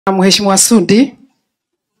Mheshimiwa Sudi.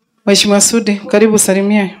 Mheshimiwa Sudi, karibu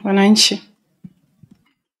salimia wananchi.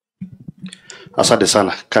 Asante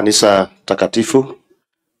sana. Kanisa takatifu,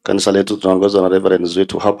 kanisa letu tunaongozwa na reverends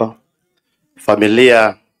wetu hapa.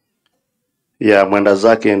 Familia ya mwenda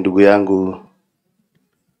zake ndugu yangu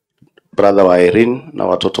brother wa Irene na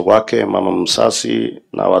watoto wake, mama msasi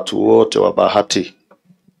na watu wote wa Bahati.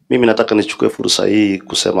 Mimi nataka nichukue fursa hii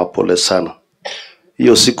kusema pole sana.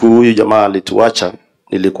 Hiyo siku huyu jamaa alituacha,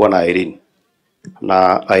 nilikuwa na Irene.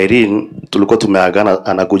 Na Irene tulikuwa tumeagana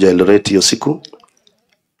anakuja Eldoret hiyo siku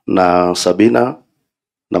na Sabina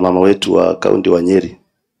na mama wetu wa kaunti wa Nyeri.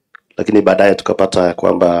 Lakini baadaye tukapata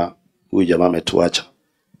kwamba huyu jamaa ametuacha.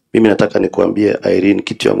 Mimi nataka nikuambie Irene,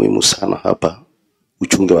 kitu ya muhimu sana hapa,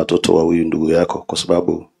 uchunge watoto wa huyu ndugu yako, kwa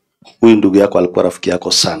sababu huyu ndugu yako alikuwa rafiki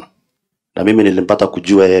yako sana. Na mimi nilimpata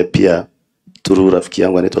kujua yeye pia turu rafiki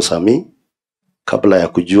yangu anaitwa Sami, kabla ya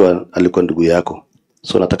kujua alikuwa ndugu yako.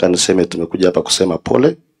 So nataka niseme tumekuja hapa kusema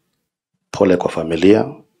pole kwa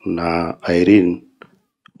familia. Na Irene,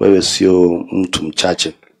 wewe sio mtu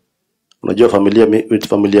mchache. Unajua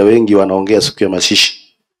familia wengi wanaongea siku ya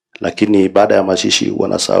mashishi, lakini baada ya mashishi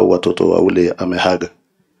wanasahau watoto wa ule amehaga.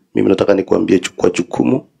 Mimi nataka nikuambie, chukua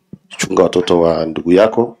jukumu, chunga watoto wa ndugu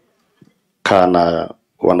yako, kaa na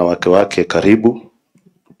wanawake wake karibu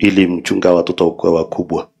ili mchunga watoto kwa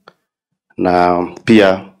wakubwa. Na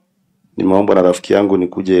pia nimeomba na rafiki yangu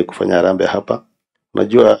nikuje kufanya harambee hapa.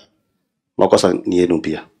 Unajua makosa ni yenu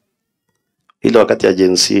pia. Ile wakati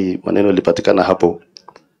agency maneno ilipatikana hapo,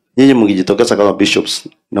 nyinyi mngejitokeza kama bishops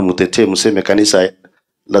na mtetee mseme kanisa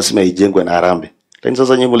lazima ijengwe na harambee. Lakini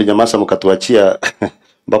sasa nyinyi mlinyamaza mkatuachia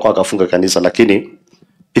mpaka akafunga kanisa. Lakini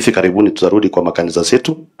hivi karibuni tutarudi kwa makanisa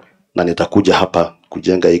zetu na nitakuja hapa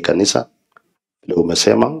kujenga hii kanisa. Leo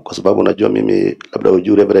umesema, kwa sababu unajua mimi labda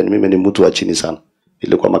ujue reverend, mimi ni mtu wa chini sana.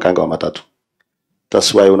 Nilikuwa makanga wa matatu.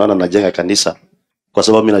 That's why unaona najenga kanisa, kwa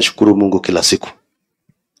sababu mimi nashukuru Mungu kila siku.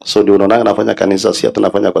 So ndio unaona nafanya kanisa, si hata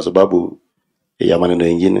nafanya kwa sababu ya maneno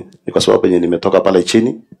mengine. Ni kwa sababu yenye nimetoka pale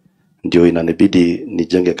chini ndio inanibidi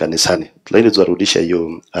nijenge kanisani. Lakini tutarudisha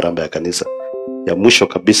hiyo harambee ya kanisa. Ya mwisho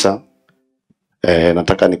kabisa,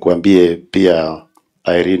 nataka nikuambie pia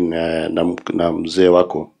Irene, na mzee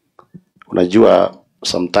wako. Unajua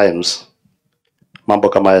sometimes mambo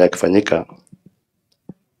kama haya yakifanyika,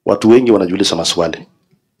 watu wengi wanajiuliza maswali.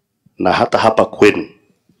 Na hata hapa kwenu,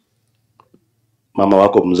 mama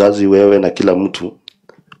wako mzazi, wewe na kila mtu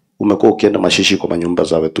umekuwa ukienda mashishi kwa manyumba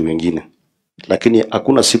za watu wengine, lakini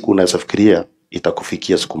hakuna siku unaweza fikiria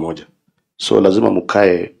itakufikia siku moja. So lazima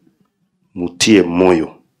mkae, mutie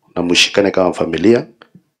moyo na mshikane kama familia.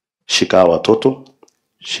 Shika watoto,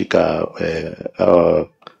 shika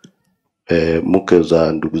mke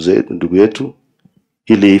za ndugu yetu,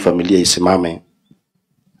 ili familia isimame.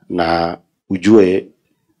 Na ujue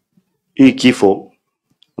hii kifo,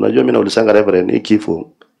 unajua mimi naulisanga reverend, hii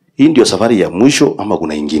kifo hii ndio safari ya mwisho ama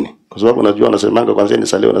kuna ingine? Kwa sababu unajua wanasemanga kwanza ni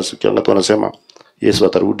saleo, nasikia watu wanasema Yesu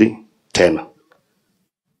atarudi tena.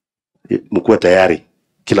 Mkuwe tayari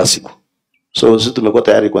kila siku. So sisi tumekuwa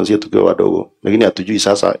tayari kuanzia tukiwa wadogo, lakini hatujui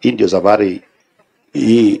sasa hii ndio safari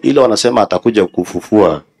hii, ile wanasema atakuja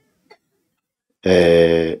kufufua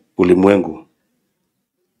ulimwengu.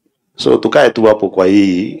 So tukae tu hapo kwa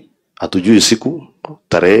hii, hatujui siku,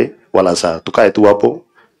 tarehe wala saa. Tukae tu hapo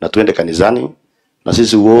na tuende kanisani na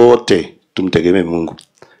sisi wote tumtegemee Mungu.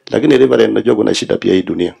 Lakini reverend, najua kuna shida pia hii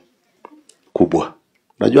dunia kubwa.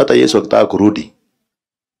 Najua hata Yesu akitaka kurudi,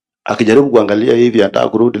 akijaribu kuangalia hivi anataka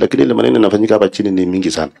kurudi, lakini ile maneno yanafanyika hapa chini ni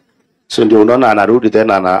mingi sana. So ndio unaona anarudi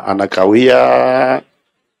tena, anakawia.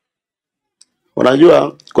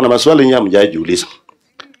 Unajua kuna maswali nyingi hamjajiuliza.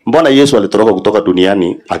 Mbona Yesu alitoroka kutoka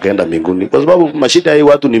duniani akaenda mbinguni? Kwa sababu mashida hii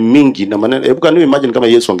watu ni mingi na maneno. Hebu can you imagine kama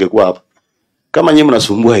Yesu angekuwa hapa? Kama nyinyi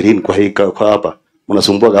mnasumbua Irene kwa hapa,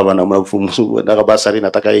 mnasumbua gavana, mnafumusu na basari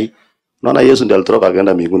nataka hii. Unaona Yesu ndiye alitoroka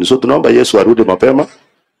akaenda mbinguni. So tunaomba Yesu arudi mapema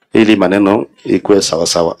ili maneno ikuwe sawa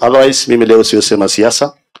sawa. Otherwise mimi leo sio sema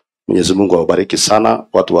siasa. Mwenyezi Mungu awabariki sana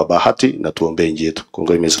watu wa Bahati na tuombe nchi yetu.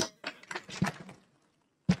 Kongoimeza.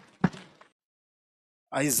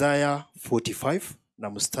 Isaiah 45 na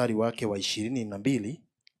mstari wake wa 22,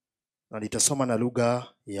 na nitasoma na lugha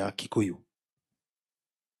ya Kikuyu.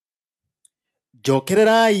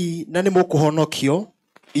 Njokererai na nimukuhonokio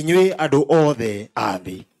inywe andu othe a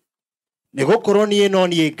thi, nigukorwo nie no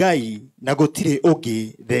nie Ngai na gutire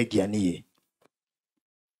ungi thengia nie.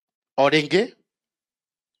 O ringi,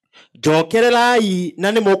 njokererai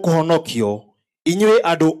na nimukuhonokio inywe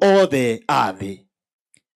andu othe a thi,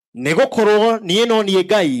 nigukorwo nie no nie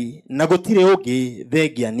Ngai na gutire ungi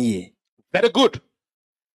thengia nie. very good.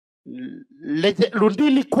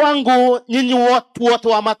 Rudini kwangu nyinyi watu wote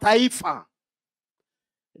wa mataifa,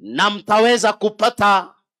 na mtaweza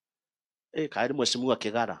kupata kairi mheshimiwa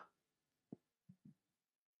Kigara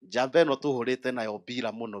jambeno tuhurite nayo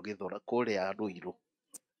bila muno Githura kuria Ruiru.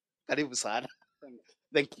 Karibu sana.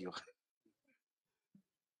 Thank you.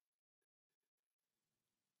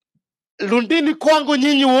 Rudini kwangu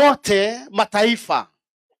nyinyi wote mataifa,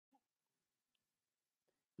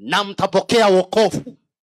 na mtapokea wokovu,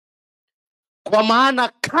 kwa maana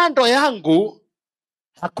kando yangu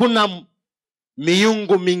hakuna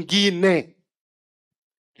miungu mingine.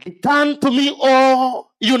 Return to me, all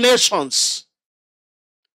you nations,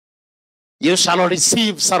 you shall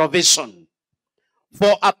receive salvation,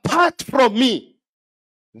 for apart from me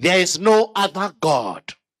there is no other God.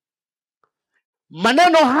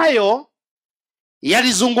 Maneno hayo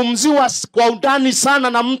yalizungumziwa kwa undani sana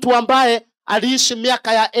na mtu ambaye aliishi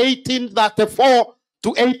miaka ya 1834 to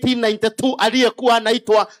 1892, aliyekuwa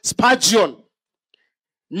anaitwa Spurgeon,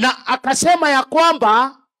 na akasema ya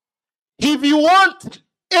kwamba if you want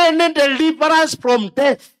any deliverance from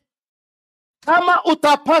death, kama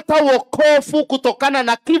utapata wokovu kutokana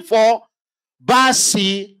na kifo,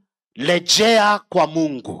 basi rejea kwa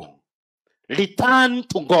Mungu. Return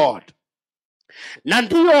to God. Na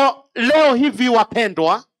ndio leo hivi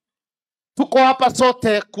wapendwa, tuko hapa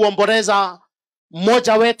sote kuomboleza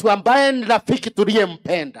mmoja wetu ambaye ni rafiki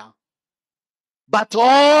tuliyempenda. But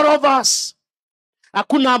all of us,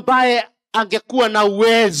 hakuna ambaye angekuwa na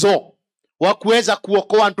uwezo wa kuweza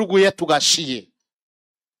kuokoa ndugu yetu Gashie.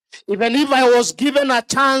 Even if I was given a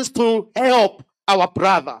chance to help our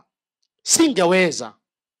brother, singeweza.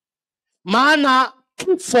 Maana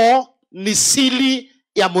kifo ni siri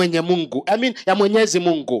ya mwenye Mungu. Ya Mwenyezi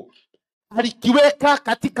Mungu. Alikiweka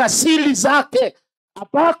katika siri zake,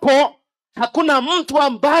 ambako hakuna mtu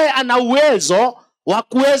ambaye ana uwezo wa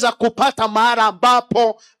kuweza kupata mahali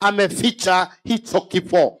ambapo ameficha hicho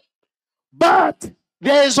kifo. But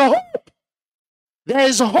there is hope. There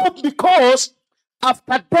is hope because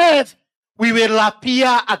after death we will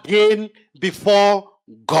appear again before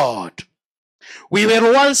God. We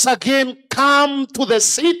will once again come to the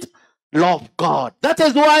seat of God. That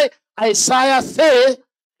is why Isaiah says,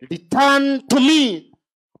 return to me,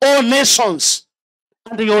 all nations,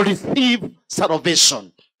 and you will receive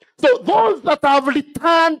salvation. So those that have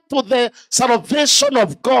returned to the salvation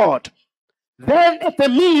of God, then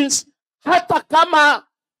it means hata kama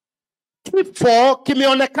kifo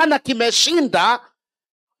kimeonekana kimeshinda,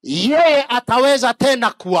 yeye ataweza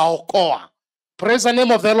tena kuwaokoa. Praise the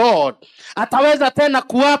name of the Lord. Ataweza tena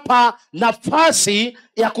kuwapa nafasi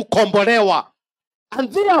ya kukombolewa.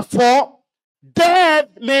 And therefore, death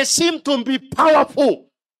may seem to be powerful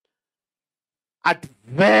and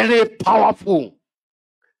very powerful.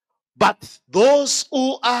 But those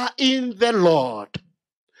who are in the Lord,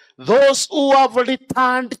 those who have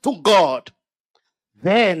returned to God,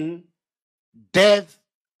 then death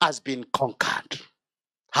has been conquered.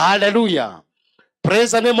 Hallelujah.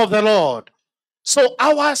 Praise the name of the Lord. So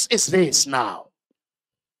ours is this now.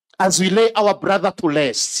 As we lay our brother to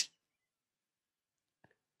rest,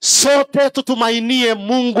 sote tutumainie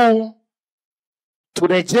Mungu,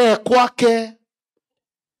 turejee kwake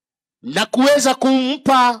na kuweza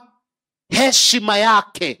kumpa heshima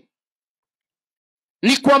yake.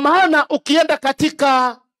 Ni kwa maana ukienda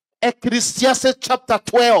katika Ecclesiastes chapter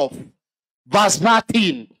 12 verse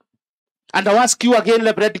 13, and I'll ask you again,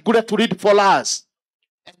 Reverend Gure, to read for us.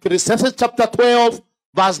 Ecclesiastes chapter 12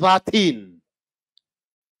 verse 13.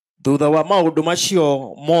 Thutha wa maundu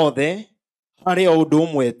macio mothe hari o undu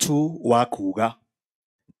umwe tu wa kuga,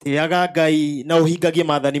 tiaga Ngai na uhingagie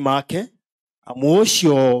maathani make, amu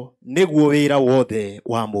ucio niguo wira wothe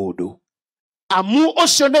wa mundu. Amu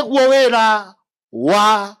ucio niguo wira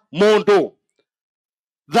wa mundu.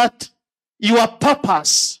 That your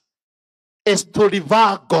purpose is to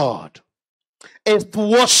revere God, is to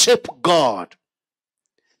worship God,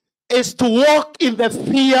 is to walk in the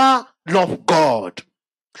fear of God.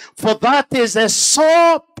 For that is the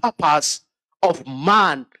sole purpose of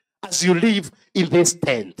man as you live in this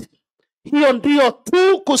tent. Hiyo ndio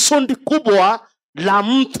tu kusudi kubwa la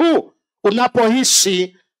mtu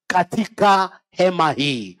unapoishi katika hema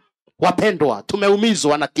hii. Wapendwa,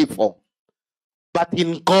 tumeumizwa na kifo. But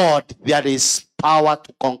in God there is power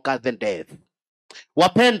to conquer the death.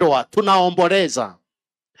 Wapendwa, tunaomboleza.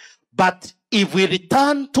 But if we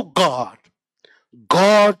return to God,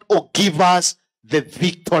 God will give us the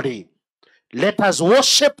victory. Let us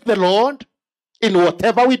worship the Lord in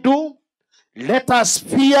whatever we do. Let us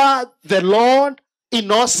fear the Lord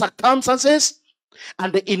in all circumstances,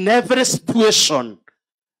 and in every situation,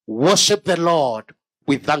 worship the Lord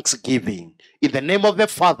with thanksgiving. In the name of the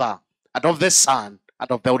Father, and of the Son,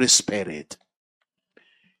 and of the Holy Spirit.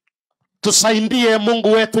 Tusaidie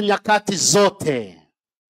Mungu wetu nyakati zote.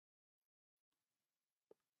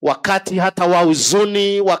 Wakati hata wa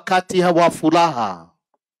huzuni, wakati wa furaha.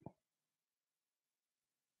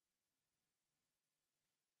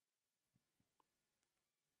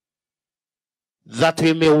 That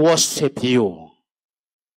we may worship you.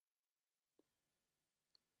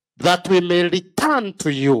 That we may return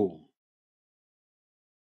to you.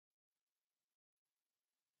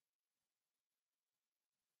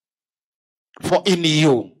 For in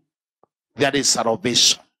you there is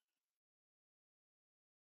salvation.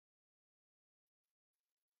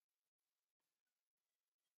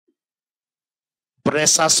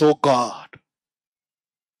 Bless us, O God.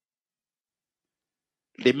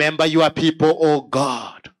 Remember your people, O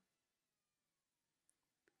God.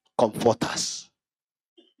 Comfort us.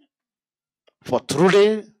 For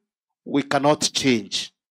truly we cannot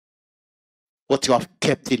change what you have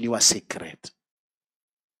kept in your secret.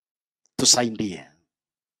 Tusaidie.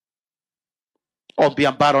 Ombi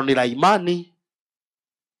ambalo ni la imani.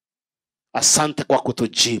 Asante kwa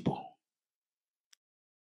kutujibu.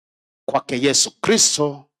 Kwake Yesu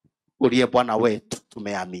Kristo uliye Bwana wetu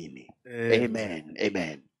tumeamini. Amen.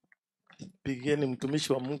 Amen. Pigeni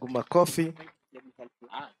mtumishi wa Mungu makofi.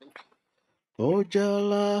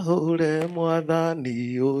 Ojala hule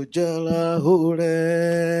mwadhani, ojala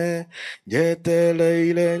hule.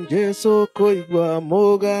 Jeteleile njeso koigwa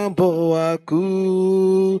mugambo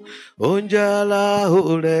waku. Ojala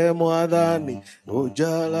hule mwadhani,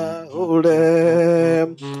 ojala hule.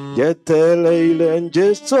 Jeteleile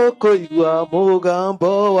njeso koigwa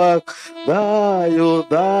mugambo waku. Dayo,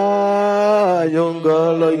 dayo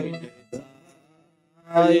ngoloi.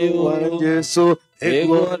 Dayo wanjeso.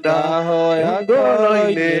 Egonda hoya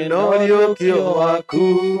goroine noyo kyo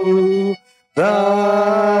waku.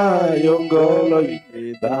 Dayo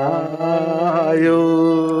ngoloine dayo.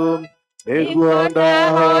 Egonda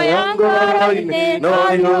hoya goroine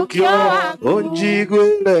noyo kyo waku.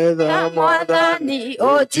 Onjigweleda mwadani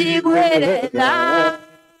ojigweleda.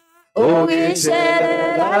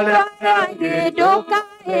 Ogishereda langidoka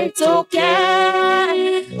etoke.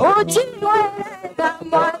 Ojigweleda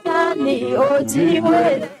mwadani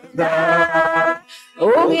ojigweleda.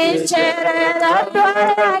 Ogishereda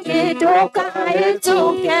langidoka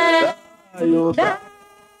etoke. You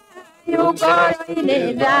got in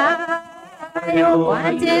it, you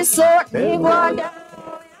want it so you want it,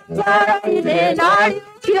 you got in it,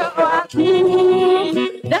 you want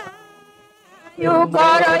it,